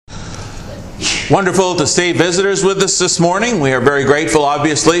Wonderful to see visitors with us this morning. We are very grateful,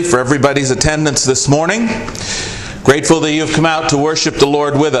 obviously, for everybody's attendance this morning. Grateful that you have come out to worship the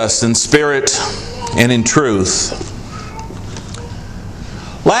Lord with us in spirit and in truth.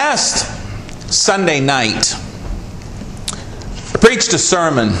 Last Sunday night, I preached a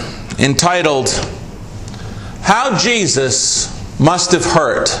sermon entitled, How Jesus Must Have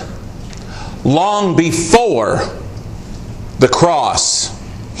Hurt Long Before the Cross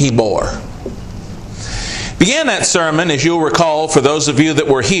He Bore. Began that sermon, as you'll recall, for those of you that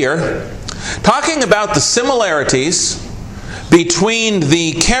were here, talking about the similarities between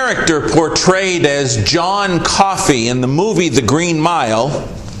the character portrayed as John Coffey in the movie The Green Mile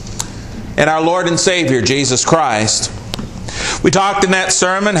and our Lord and Savior, Jesus Christ. We talked in that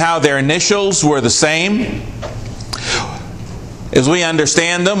sermon how their initials were the same. As we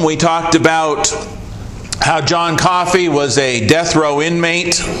understand them, we talked about how John Coffey was a death row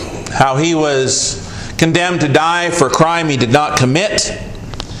inmate, how he was condemned to die for a crime he did not commit.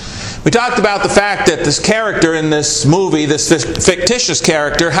 We talked about the fact that this character in this movie, this fictitious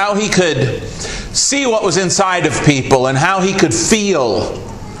character, how he could see what was inside of people and how he could feel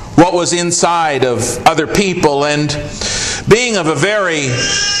what was inside of other people. And being of a very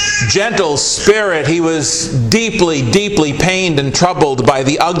gentle spirit, he was deeply, deeply pained and troubled by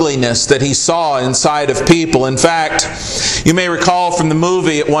the ugliness that he saw inside of people. In fact, you may recall from the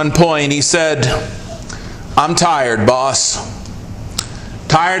movie at one point, he said, "I'm tired, boss.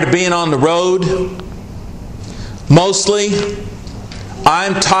 Tired of being on the road. Mostly,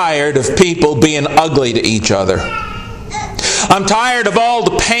 I'm tired of people being ugly to each other. I'm tired of all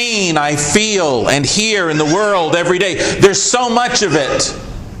the pain I feel and hear in the world every day. There's so much of it,"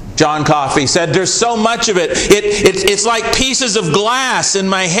 John Coffey said. "There's so much of it. It's like pieces of glass in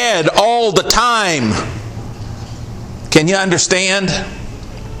my head all the time." Can you understand?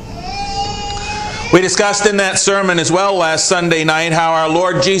 We discussed in that sermon as well last Sunday night how our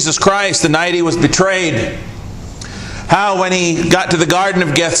Lord Jesus Christ, the night He was betrayed, how when He got to the Garden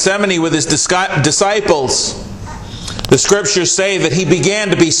of Gethsemane with His disciples, the Scriptures say that He began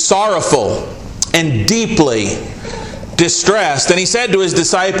to be sorrowful and deeply distressed. And He said to His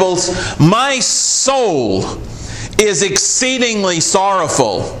disciples, "My soul is exceedingly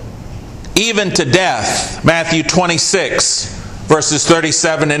sorrowful, even to death." Matthew 26, verses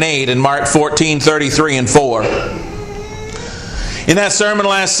 37 and 8, and Mark 14, 33 and 4. In that sermon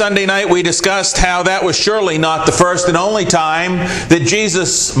last Sunday night, we discussed how that was surely not the first and only time that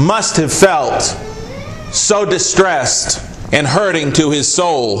Jesus must have felt so distressed and hurting to His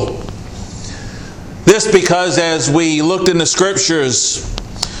soul. This because as we looked in the Scriptures,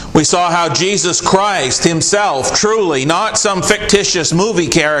 we saw how Jesus Christ Himself, truly, not some fictitious movie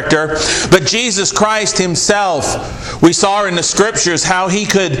character, but Jesus Christ Himself, we saw in the Scriptures how He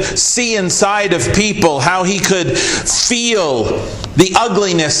could see inside of people, how He could feel the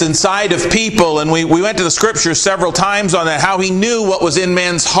ugliness inside of people. And we went to the Scriptures several times on that, how He knew what was in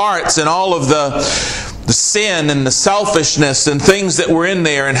men's hearts and all of the sin and the selfishness and things that were in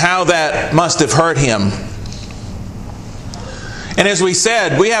there and how that must have hurt Him. And as we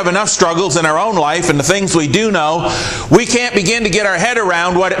said, we have enough struggles in our own life and the things we do know. We can't begin to get our head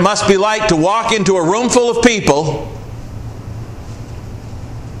around what it must be like to walk into a room full of people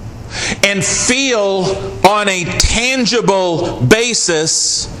and feel on a tangible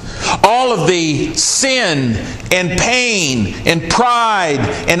basis all of the sin and pain and pride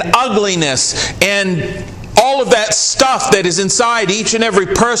and ugliness and all of that stuff that is inside each and every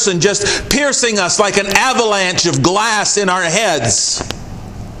person, just piercing us like an avalanche of glass in our heads.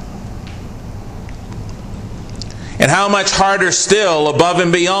 And how much harder still, above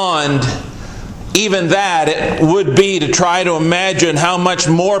and beyond even that, it would be to try to imagine how much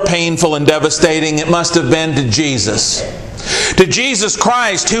more painful and devastating it must have been to Jesus. To Jesus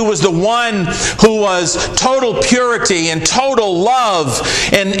Christ, who was the one who was total purity and total love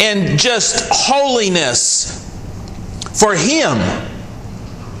and just holiness. For Him,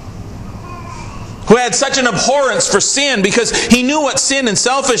 who had such an abhorrence for sin because He knew what sin and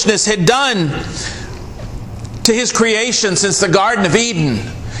selfishness had done to His creation since the Garden of Eden.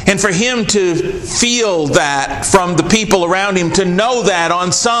 And for Him to feel that from the people around Him, to know that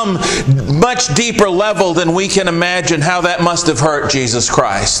on some much deeper level than we can imagine, how that must have hurt Jesus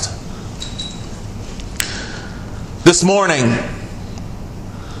Christ. This morning,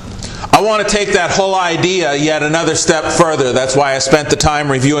 I want to take that whole idea yet another step further. That's why I spent the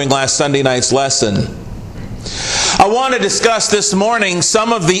time reviewing last Sunday night's lesson. I want to discuss this morning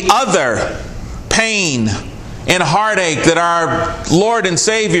some of the other pain and heartache that our Lord and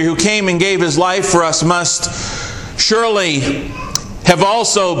Savior, who came and gave His life for us, must surely have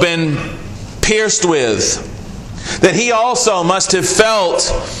also been pierced with, that he also must have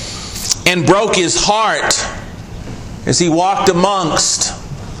felt and broke his heart as he walked amongst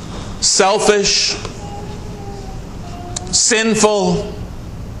selfish, sinful,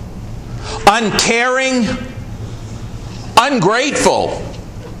 uncaring, ungrateful,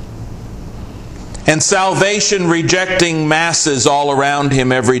 and salvation-rejecting masses all around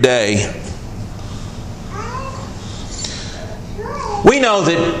him every day. We know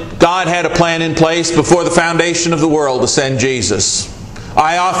that God had a plan in place before the foundation of the world to send Jesus.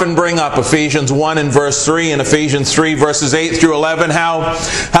 I often bring up Ephesians 1 and verse 3 and Ephesians 3 verses 8 through 11, how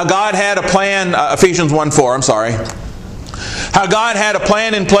God had a plan, Ephesians 1:4, I'm sorry. How God had a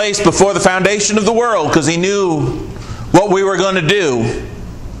plan in place before the foundation of the world because He knew what we were going to do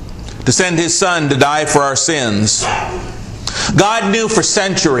to send His Son to die for our sins. God knew for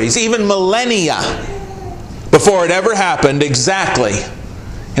centuries, even millennia, before it ever happened, exactly,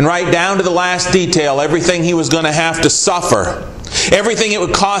 and right down to the last detail, everything He was going to have to suffer. Everything it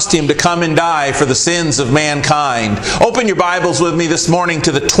would cost Him to come and die for the sins of mankind. Open your Bibles with me this morning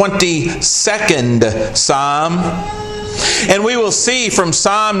to the 22nd Psalm. And we will see from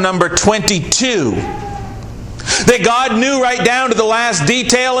Psalm number 22 that God knew right down to the last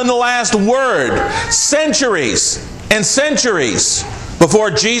detail and the last word, centuries and centuries before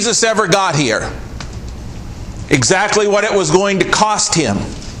Jesus ever got here, exactly what it was going to cost Him.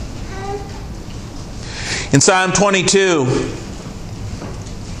 In Psalm 22,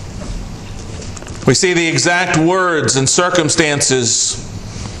 we see the exact words and circumstances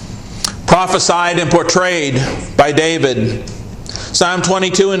prophesied and portrayed by David. Psalm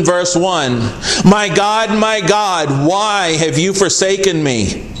 22 and verse 1. My God, why have you forsaken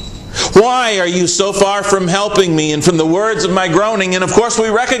me? Why are you so far from helping me and from the words of my groaning? And of course we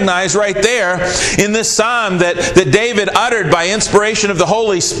recognize right there in this psalm that David uttered by inspiration of the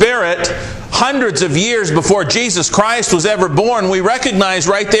Holy Spirit hundreds of years before Jesus Christ was ever born. We recognize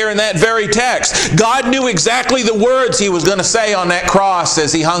right there in that very text, God knew exactly the words He was going to say on that cross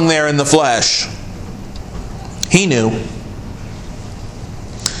as He hung there in the flesh. He knew.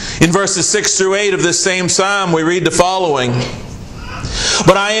 In verses 6 through 8 of this same psalm, we read the following.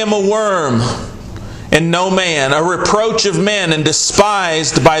 But I am a worm and no man, a reproach of men and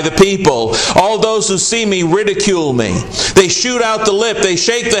despised by the people. All those who see me ridicule me. They shoot out the lip, they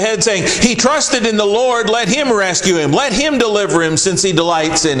shake the head, saying, He trusted in the Lord, let Him rescue him. Let Him deliver him, since He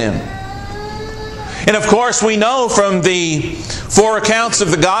delights in him. And of course we know from the 4 accounts of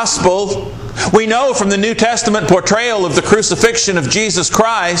the Gospel, we know from the New Testament portrayal of the crucifixion of Jesus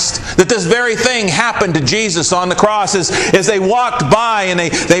Christ that this very thing happened to Jesus on the cross as they walked by and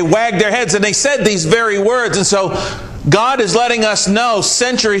they wagged their heads and they said these very words. And so God is letting us know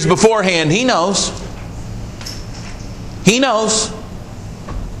centuries beforehand, He knows. He knows.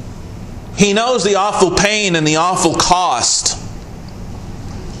 He knows the awful pain and the awful cost.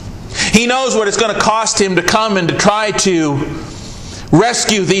 He knows what it's going to cost Him to come and to try to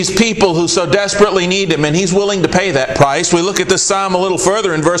rescue these people who so desperately need Him, and He's willing to pay that price. We look at this psalm a little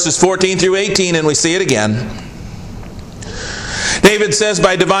further in verses 14 through 18, and we see it again. David says,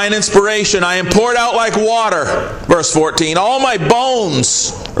 by divine inspiration, I am poured out like water. Verse 14, all my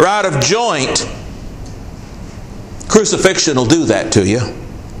bones are out of joint. Crucifixion will do that to you.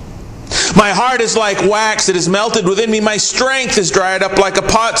 My heart is like wax, it is melted within me. My strength is dried up like a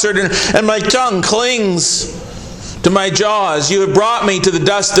potsherd, and my tongue clings to my jaws. You have brought me to the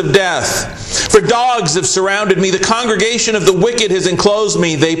dust of death. For dogs have surrounded me. The congregation of the wicked has enclosed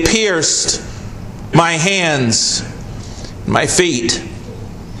me. They pierced my hands, my feet.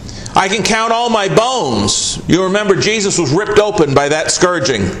 I can count all my bones. You remember Jesus was ripped open by that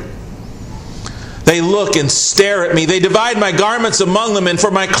scourging. They look and stare at me. They divide my garments among them, and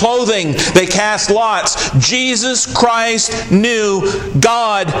for my clothing they cast lots. Jesus Christ knew,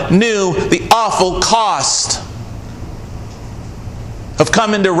 God knew the awful cost of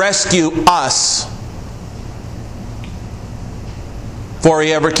coming to rescue us before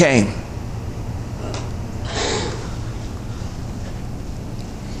He ever came.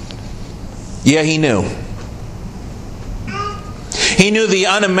 Yeah, He knew. He knew the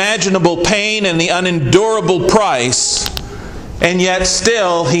unimaginable pain and the unendurable price, and yet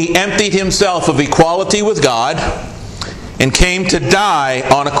still He emptied Himself of equality with God and came to die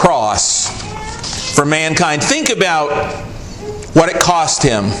on a cross for mankind. Think about what it cost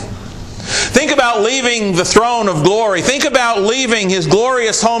Him. Think about leaving the throne of glory. Think about leaving His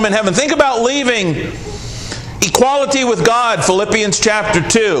glorious home in heaven. Think about leaving equality with God, Philippians chapter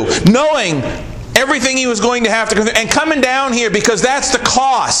 2, knowing everything He was going to have to go through, and coming down here because that's the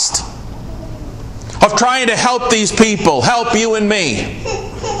cost of trying to help these people, help you and me.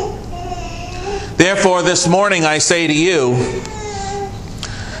 Therefore, this morning I say to you,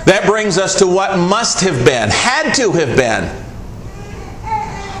 that brings us to what must have been, had to have been,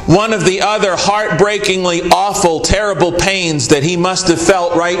 one of the other heartbreakingly awful, terrible pains that he must have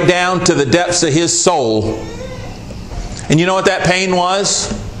felt right down to the depths of his soul. And you know what that pain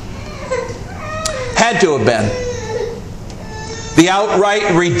was? Had to have been the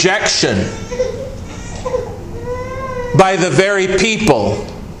outright rejection by the very people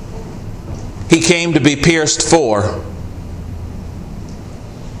he came to be pierced for.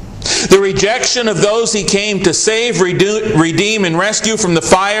 The rejection of those he came to save, redeem, and rescue from the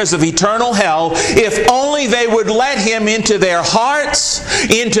fires of eternal hell, if only they would let him into their hearts,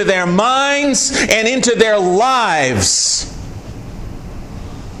 into their minds, and into their lives.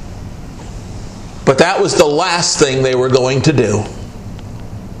 But that was the last thing they were going to do.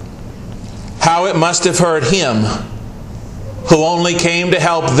 How it must have hurt him, who only came to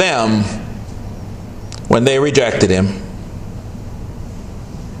help them, when they rejected him.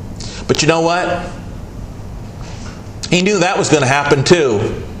 But you know what? He knew that was going to happen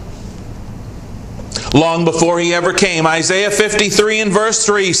too. Long before he ever came, Isaiah 53 and verse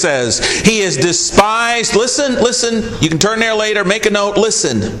 3 says, he is despised. Listen. You can turn there later, make a note,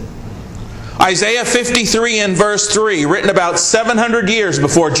 listen. Isaiah 53 and verse 3, written about 700 years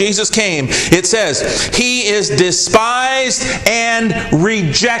before Jesus came, it says, he is despised and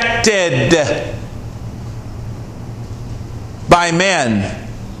rejected by men,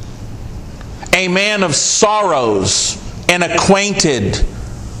 a man of sorrows and acquainted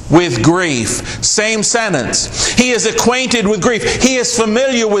with grief. Same sentence. He is acquainted with grief. He is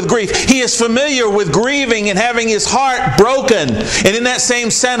familiar with grief. He is familiar with grieving and having his heart broken. And in that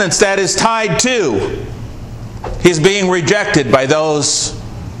same sentence, that is tied to his being rejected by those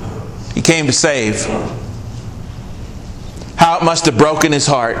he came to save. How it must have broken his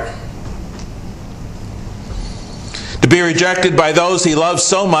heart to be rejected by those he loved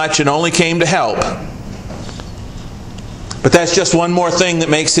so much and only came to help. But that's just one more thing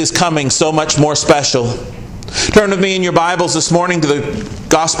that makes his coming so much more special. Turn with me in your Bibles this morning to the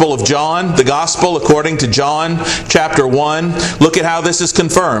Gospel of John, the Gospel according to John, chapter 1. Look at how this is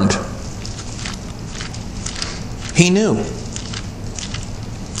confirmed. He knew.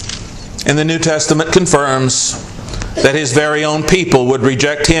 And the New Testament confirms that his very own people would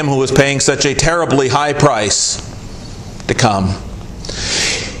reject him who was paying such a terribly high price to come.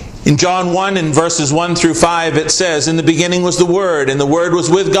 In John 1 in verses 1 through 5 it says, in the beginning was the Word, and the Word was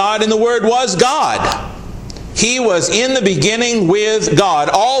with God, and the Word was God. He was in the beginning with God.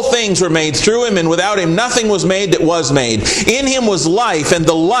 All things were made through him, and without him nothing was made that was made. In him was life, and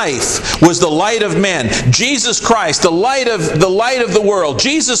the life was the light of men. Jesus Christ, the light of the world.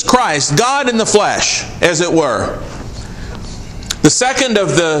 Jesus Christ, God in the flesh, as it were. The second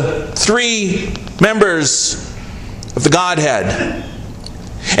of the three members of the Godhead.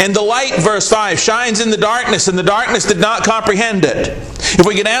 And the light, verse 5, shines in the darkness, and the darkness did not comprehend it. If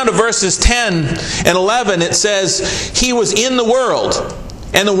we get down to verses 10 and 11, it says, he was in the world,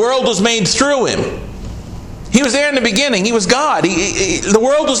 and the world was made through him. He was there in the beginning. He was God. The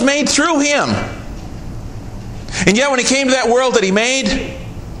world was made through him. And yet when he came to that world that he made,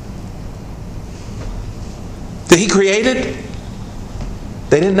 that he created,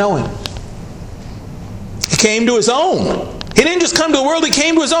 they didn't know him. He came to his own. He didn't just come to the world, he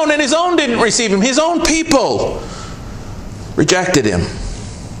came to his own, and his own didn't receive him. His own people rejected him.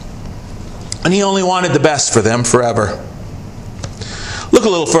 And he only wanted the best for them forever. Look a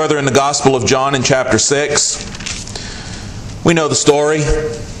little further in the Gospel of John in chapter 6. We know the story.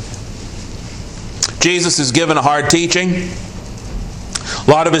 Jesus is given a hard teaching.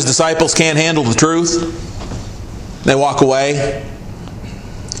 A lot of his disciples can't handle the truth. They walk away.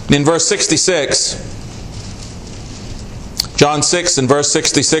 And in verse 66, John 6 and verse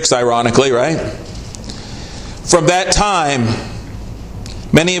 66, ironically, right? From that time,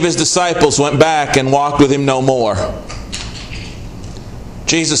 many of his disciples went back and walked with him no more.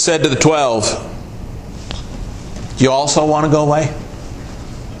 Jesus said to the 12, you also want to go away?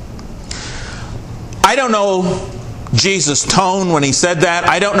 I don't know Jesus' tone when he said that.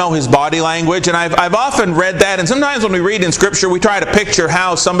 I don't know his body language, and I've often read that, and sometimes when we read in Scripture we try to picture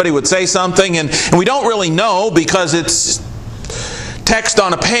how somebody would say something, and we don't really know because it's text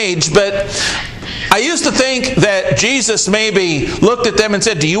on a page. But I used to think that Jesus maybe looked at them and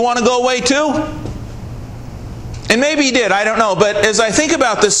said, do you want to go away too? And maybe he did, I don't know. But as I think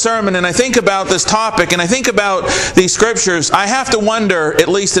about this sermon and I think about this topic and I think about these Scriptures, I have to wonder, at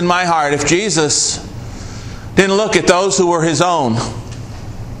least in my heart, if Jesus didn't look at those who were his own,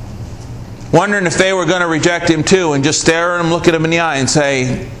 wondering if they were going to reject him too, and just stare at him, look at him in the eye and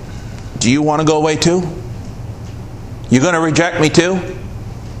say, Do you want to go away too? You going to reject me too?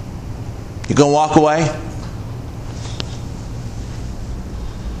 You going to walk away?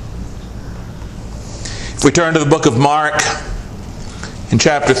 If we turn to the book of Mark, in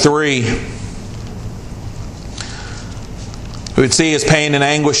chapter 3, we would see his pain and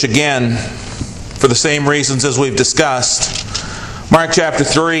anguish again for the same reasons as we've discussed. Mark chapter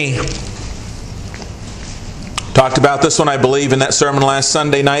 3. Talked about this one, I believe, in that sermon last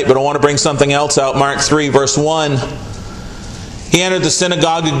Sunday night, but I want to bring something else out. Mark 3, verse 1. He entered the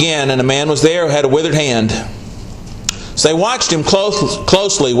synagogue again, and a man was there who had a withered hand. So they watched him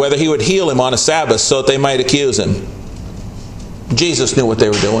closely, whether he would heal him on a Sabbath, so that they might accuse him. Jesus knew what they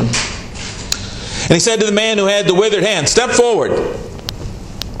were doing. And he said to the man who had the withered hand, "Step forward."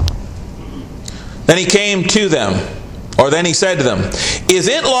 Then he came to them, or then he said to them, "Is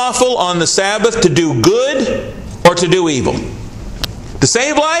it lawful on the Sabbath to do good or to do evil? To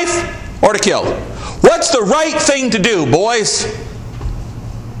save life or to kill? What's the right thing to do, boys?"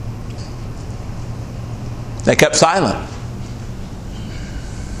 They kept silent.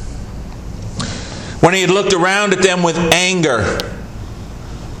 When he had looked around at them with anger,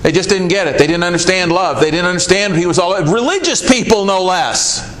 they just didn't get it. They didn't understand love. They didn't understand what he was all about. Religious people, no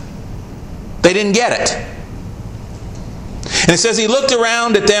less. They didn't get it. And it says he looked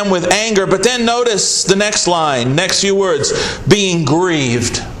around at them with anger, but then notice the next line, next few words, being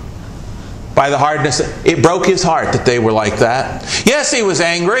grieved by the hardness. It broke his heart that they were like that. Yes, he was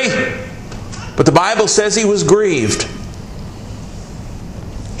angry, but the Bible says he was grieved.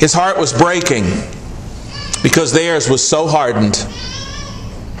 His heart was breaking because theirs was so hardened.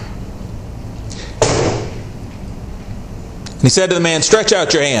 And he said to the man, "Stretch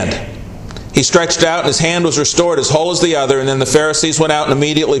out your hand." He stretched out, and his hand was restored as whole as the other. And then the Pharisees went out and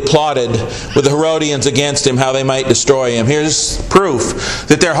immediately plotted with the Herodians against him, how they might destroy him. Here's proof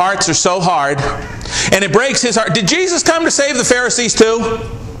that their hearts are so hard, and it breaks his heart. Did Jesus come to save the Pharisees too?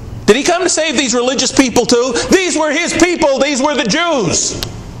 Did he come to save these religious people too? These were his people. These were the Jews.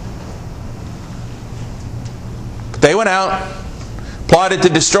 But they went out, plotted to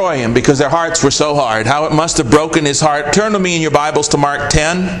destroy him because their hearts were so hard. How it must have broken his heart. Turn with me in your Bibles to Mark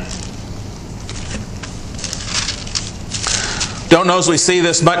 10. Don't know as we see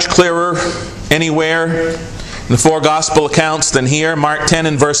this much clearer anywhere in the four gospel accounts than here. Mark 10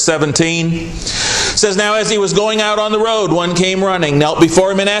 and verse 17 says, "Now as he was going out on the road, one came running, knelt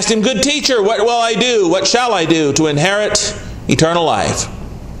before him and asked him, 'Good teacher, what will I do? What shall I do to inherit eternal life?'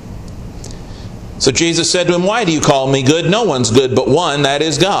 So Jesus said to him, 'Why do you call me good? No one's good but one, that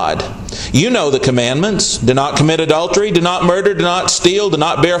is God. You know the commandments. Do not commit adultery, do not murder, do not steal, do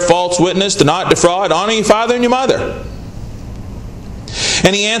not bear false witness, do not defraud, honor your father and your mother.'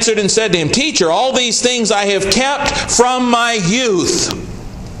 And he answered and said to him, 'Teacher, all these things I have kept from my youth.'"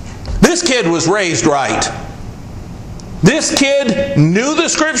 This kid was raised right. This kid knew the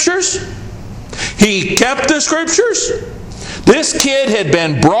Scriptures. He kept the Scriptures. This kid had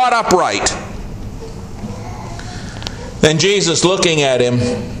been brought up right. Then Jesus, looking at him,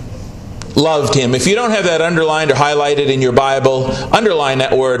 loved him. If you don't have that underlined or highlighted in your Bible, underline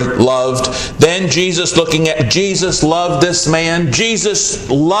that word, loved. Then Jesus loved this man. Jesus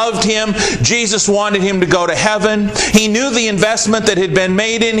loved him. Jesus wanted him to go to heaven. He knew the investment that had been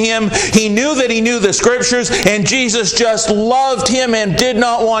made in him. He knew that he knew the Scriptures, and Jesus just loved him and did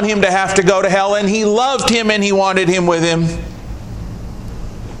not want him to have to go to hell. And he loved him and he wanted him with him.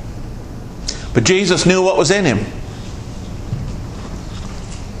 But Jesus knew what was in him.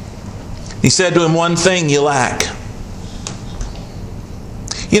 He said to him, "One thing you lack."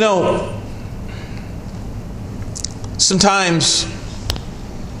 You know, sometimes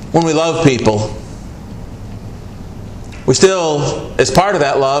when we love people, we still, as part of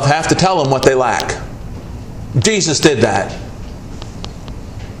that love, have to tell them what they lack. Jesus did that.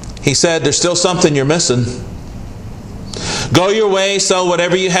 He said, "There's still something you're missing. Go your way, sell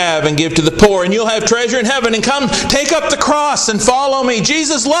whatever you have, and give to the poor, and you'll have treasure in heaven. And come, take up the cross and follow me."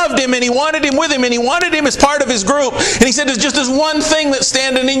 Jesus loved him, and he wanted him with him, and he wanted him as part of his group. And he said, "There's just this one thing that's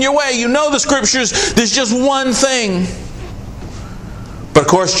standing in your way. You know the Scriptures. There's just one thing." But of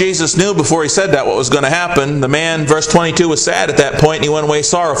course, Jesus knew before he said that what was going to happen. The man, verse 22, was sad at that point, and he went away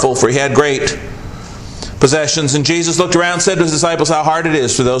sorrowful, for he had great possessions. And Jesus looked around and said to his disciples, "How hard it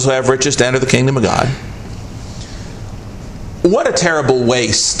is for those who have riches to enter the kingdom of God." What a terrible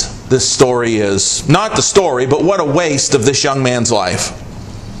waste this story is. Not the story, but what a waste of this young man's life.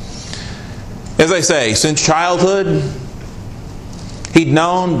 As I say, since childhood, he'd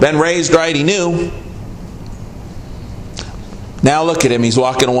known, been raised right, he knew. Now look at him, he's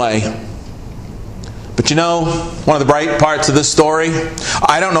walking away. But you know, one of the bright parts of this story,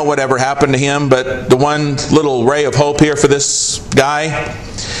 I don't know whatever happened to him, but the one little ray of hope here for this guy,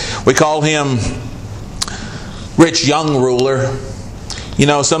 we call him Rich Young Ruler. You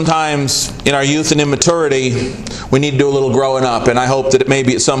know, sometimes in our youth and immaturity, we need to do a little growing up, and I hope that it may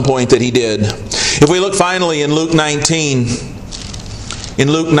be at some point that he did. If we look finally in Luke 19,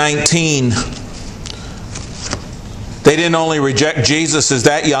 they didn't only reject Jesus as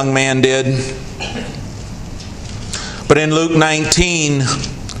that young man did, but in Luke 19,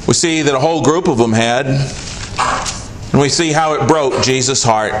 we see that a whole group of them had, and we see how it broke Jesus'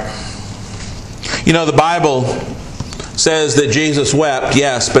 heart. You know, the Bible says that Jesus wept,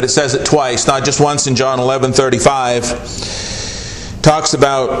 yes, but it says it twice, not just once in John 11:35. Talks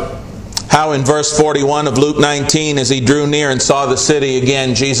about how in verse 41 of Luke 19, as he drew near and saw the city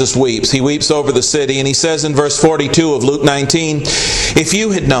again, Jesus weeps. He weeps over the city, and he says in verse 42 of Luke 19, if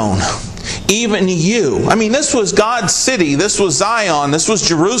you had known, even you, I mean, this was God's city, this was Zion, this was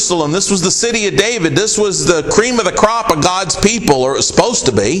Jerusalem, this was the city of David, this was the cream of the crop of God's people, or it was supposed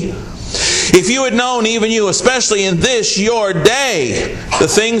to be. If you had known, even you, especially in this your day, the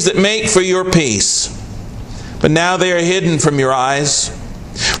things that make for your peace. But now they are hidden from your eyes.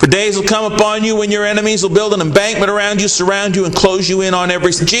 For days will come upon you when your enemies will build an embankment around you, surround you, and close you in on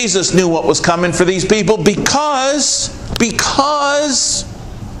every... Jesus knew what was coming for these people because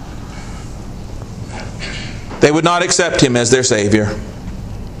they would not accept Him as their Savior.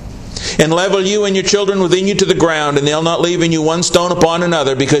 And level you and your children within you to the ground, and they'll not leave in you one stone upon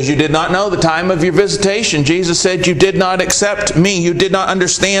another, because you did not know the time of your visitation. Jesus said, you did not accept me. You did not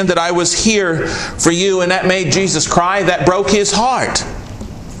understand that I was here for you. And that made Jesus cry. That broke His heart.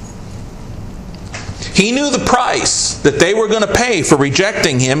 He knew the price that they were going to pay for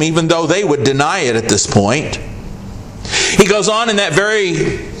rejecting Him, even though they would deny it at this point. He goes on in that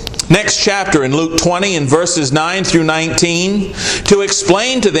very next chapter in Luke 20 in verses 9 through 19 to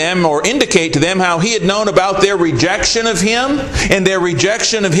explain to them or indicate to them how He had known about their rejection of Him and their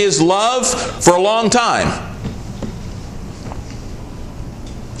rejection of His love for a long time.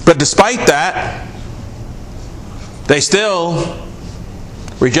 But despite that, they still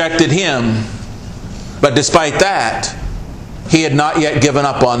rejected Him. But despite that, He had not yet given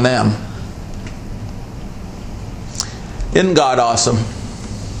up on them. Isn't God awesome?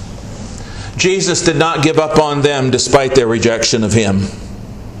 Jesus did not give up on them despite their rejection of Him.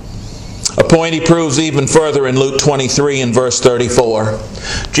 A point He proves even further in Luke 23 and verse 34.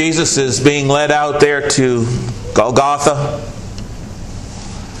 Jesus is being led out there to Golgotha.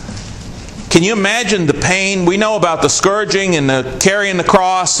 Can you imagine the pain? We know about the scourging and the carrying the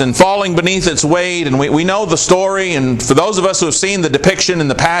cross and falling beneath its weight, and we know the story. And for those of us who have seen the depiction in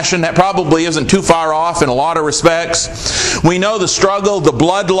the Passion, that probably isn't too far off in a lot of respects. We know the struggle, the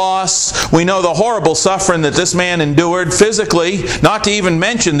blood loss. We know the horrible suffering that this man endured physically, not to even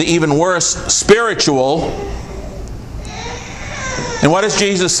mention the even worse spiritual. And what does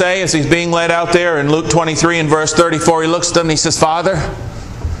Jesus say as He's being led out there in Luke 23 and verse 34? He looks at them and He says, Father...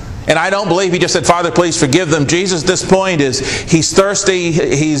 And I don't believe He just said, Father, please forgive them. Jesus at this point he's thirsty,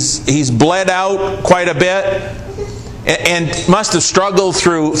 he's bled out quite a bit, and must have struggled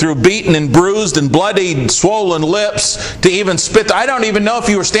through beaten and bruised and bloodied, swollen lips to even spit. I don't even know if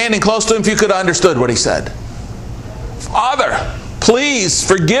you were standing close to Him if you could have understood what He said. Father, please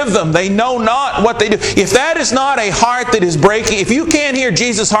forgive them. They know not what they do. If that is not a heart that is breaking, if you can't hear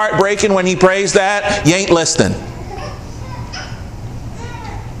Jesus' heart breaking when He prays that, you ain't listening.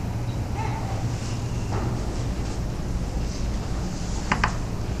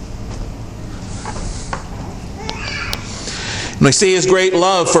 And we see His great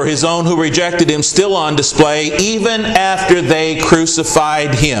love for His own who rejected Him still on display even after they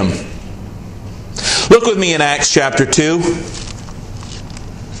crucified Him. Look with me in Acts chapter 2.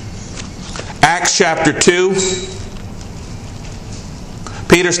 Acts chapter 2.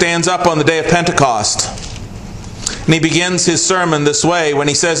 Peter stands up on the day of Pentecost. And he begins his sermon this way when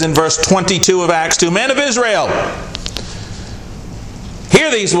he says in verse 22 of Acts 2, Men of Israel,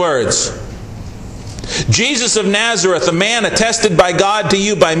 hear these words. Jesus of Nazareth, a man attested by God to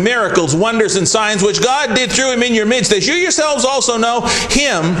you by miracles, wonders, and signs, which God did through Him in your midst, as you yourselves also know,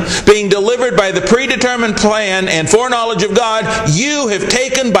 Him, being delivered by the predetermined plan and foreknowledge of God, you have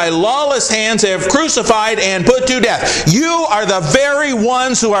taken by lawless hands, have crucified and put to death. You are the very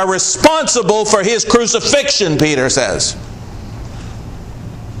ones who are responsible for His crucifixion, Peter says.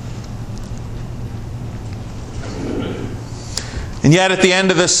 And yet at the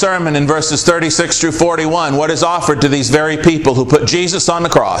end of this sermon in verses 36 through 41, what is offered to these very people who put Jesus on the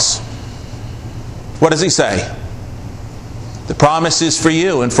cross? What does He say? The promise is for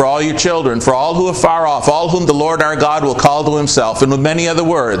you and for all your children, for all who are far off, all whom the Lord our God will call to himself. And with many other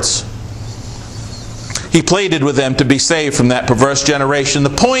words, he pleaded with them to be saved from that perverse generation.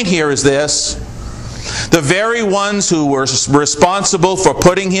 The point here is this: the very ones who were responsible for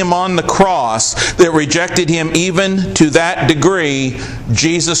putting him on the cross, that rejected him even to that degree,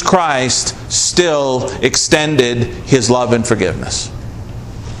 Jesus Christ still extended his love and forgiveness.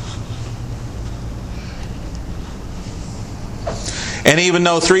 And even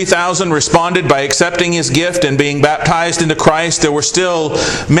though 3,000 responded by accepting his gift and being baptized into Christ, there were still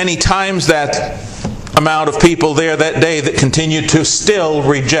many times that amount of people there that day that continued to still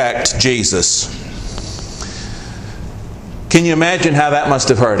reject Jesus. Can you imagine how that must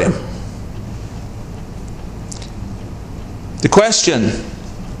have hurt him? The question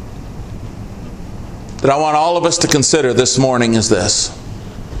that I want all of us to consider this morning is this: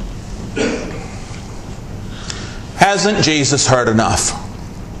 hasn't Jesus hurt enough?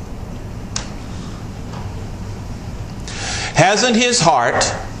 Hasn't his heart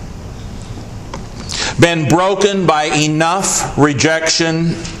been broken by enough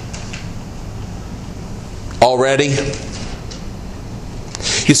rejection already?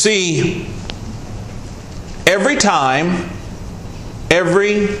 You see, every time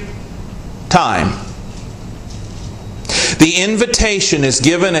the invitation is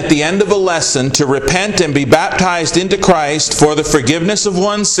given at the end of a lesson to repent and be baptized into Christ for the forgiveness of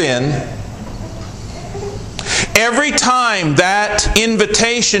one's sin, every time that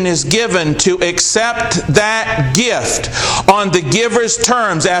invitation is given to accept that gift on the giver's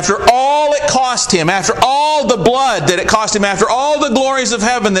terms, after all it cost him, after all the blood that it cost him, after all the glories of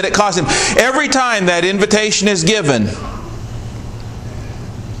heaven that it cost him, every time that invitation is given,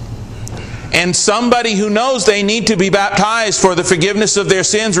 and somebody who knows they need to be baptized for the forgiveness of their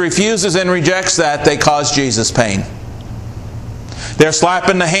sins refuses and rejects that, they cause Jesus pain. They're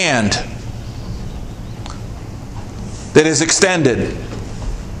slapping the hand that is extended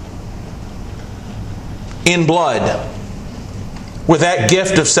in blood with that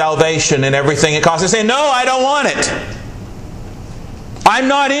gift of salvation and everything it costs. They say, no, I don't want it. I'm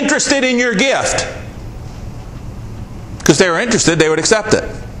not interested in your gift. Because if they were interested, they would accept it.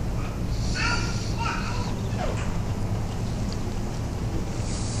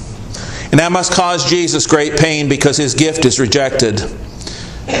 And that must cause Jesus great pain because his gift is rejected.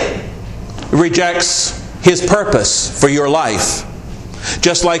 It rejects his purpose for your life.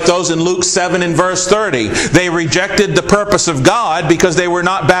 Just like those in Luke 7 and verse 30. They rejected the purpose of God because they were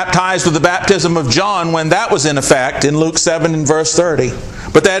not baptized with the baptism of John when that was in effect in Luke 7 and verse 30.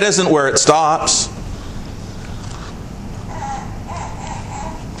 But that isn't where it stops.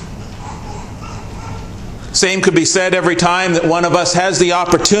 Same could be said every time that one of us has the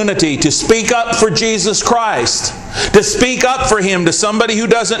opportunity to speak up for Jesus Christ, to speak up for Him to somebody who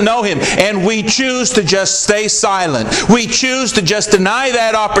doesn't know Him, and we choose to just stay silent. We choose to just deny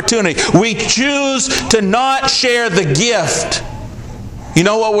that opportunity. We choose to not share the gift. You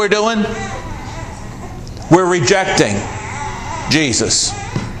know what we're doing? We're rejecting Jesus.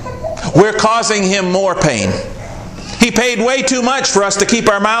 We're causing Him more pain. He paid way too much for us to keep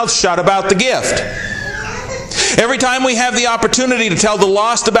our mouths shut about the gift. Every time we have the opportunity to tell the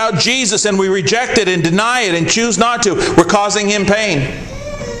lost about Jesus and we reject it and deny it and choose not to, we're causing Him pain.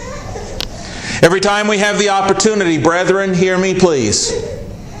 Every time we have the opportunity, brethren, hear me please.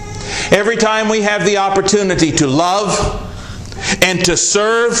 Every time we have the opportunity to love and to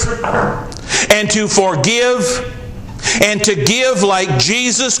serve and to forgive and to give like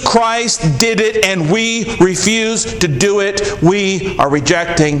Jesus Christ did it, and we refuse to do it, we are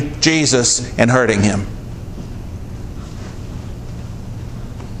rejecting Jesus and hurting Him.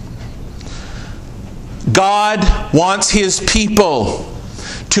 God wants His people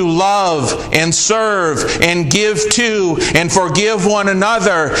to love and serve and give to and forgive one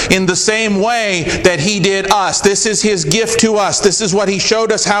another in the same way that He did us. This is His gift to us. This is what He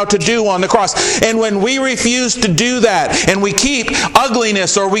showed us how to do on the cross. And when we refuse to do that, and we keep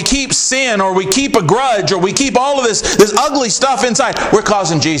ugliness, or we keep sin, or we keep a grudge, or we keep all of this ugly stuff inside, we're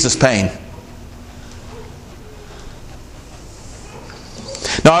causing Jesus pain.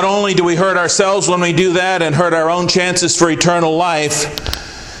 Not only do we hurt ourselves when we do that and hurt our own chances for eternal life,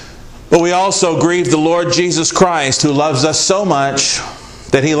 but we also grieve the Lord Jesus Christ, who loves us so much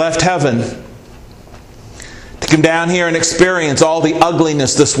that He left heaven to come down here and experience all the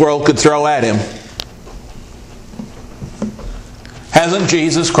ugliness this world could throw at Him. Hasn't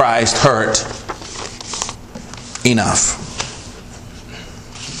Jesus Christ hurt enough?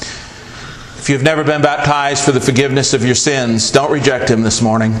 If you've never been baptized for the forgiveness of your sins, don't reject Him this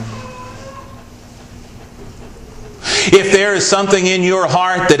morning. If there is something in your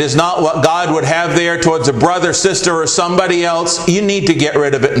heart that is not what God would have there towards a brother, sister, or somebody else, you need to get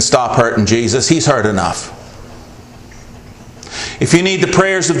rid of it and stop hurting Jesus. He's hurt enough. If you need the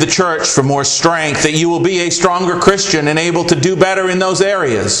prayers of the church for more strength, that you will be a stronger Christian and able to do better in those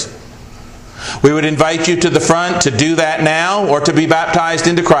areas, we would invite you to the front to do that now or to be baptized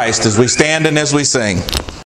into Christ as we stand and as we sing.